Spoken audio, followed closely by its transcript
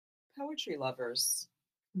Poetry lovers,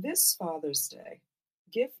 this Father's Day,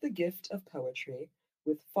 give the gift of poetry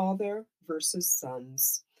with Father versus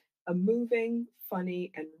Sons, a moving,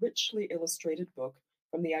 funny, and richly illustrated book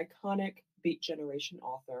from the iconic Beat Generation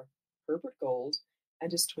author Herbert Gold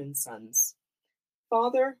and his twin sons.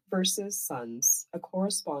 Father versus Sons, a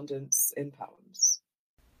correspondence in poems.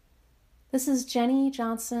 This is Jenny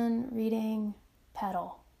Johnson reading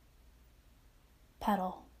Petal.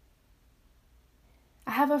 Petal.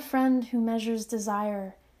 I have a friend who measures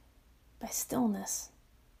desire by stillness,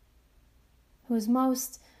 who is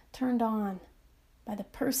most turned on by the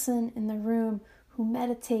person in the room who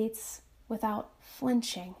meditates without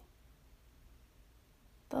flinching.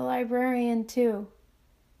 The librarian, too,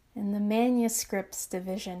 in the manuscripts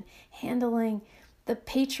division, handling the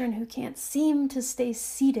patron who can't seem to stay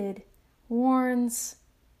seated, warns,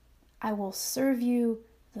 I will serve you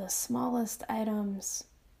the smallest items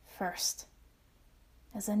first,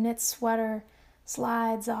 as a knit sweater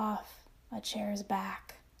slides off a chair's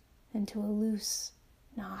back into a loose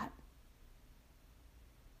knot.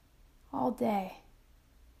 All day,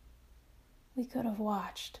 we could have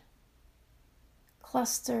watched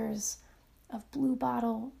clusters of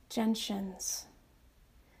bluebottle gentians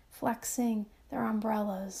flexing their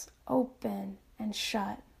umbrellas open and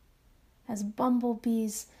shut as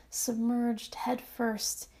bumblebees submerged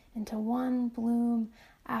headfirst into one bloom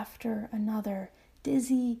after another,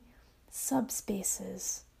 dizzy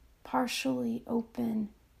subspaces, partially open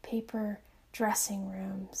paper dressing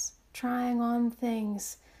rooms, trying on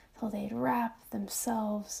things till they'd wrap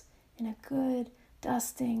themselves in a good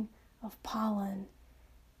dusting of pollen.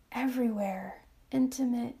 Everywhere,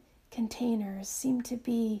 intimate containers seem to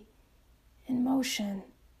be in motion.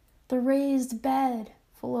 The raised bed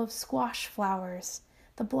full of squash flowers,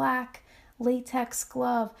 the black latex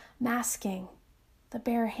glove masking, the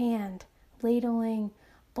bare hand ladling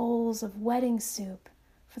bowls of wedding soup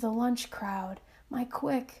for the lunch crowd, my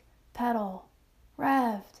quick petal,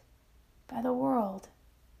 revved by the world.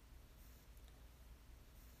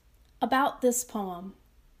 About this poem.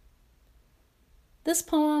 This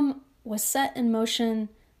poem was set in motion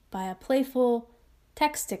by a playful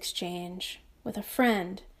text exchange with a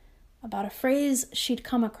friend about a phrase she'd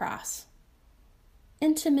come across.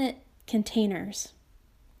 Intimate containers.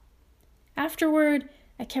 Afterward,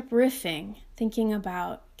 I kept riffing, thinking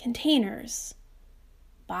about containers,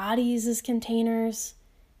 bodies as containers,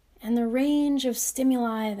 and the range of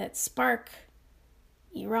stimuli that spark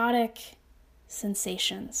erotic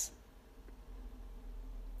sensations.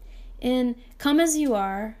 In Come As You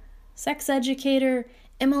Are, sex educator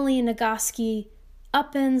Emily Nagoski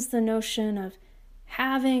upends the notion of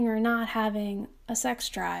having or not having a sex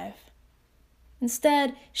drive.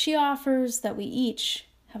 Instead, she offers that we each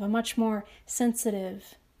have a much more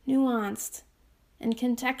sensitive, nuanced, and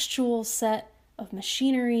contextual set of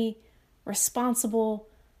machinery responsible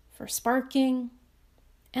for sparking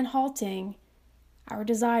and halting our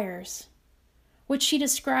desires, which she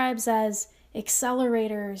describes as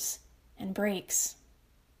accelerators and brakes.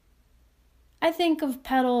 I think of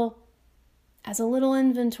Petal as a little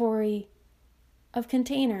inventory of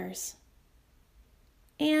containers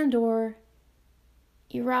and or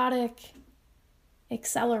erotic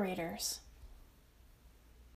accelerators.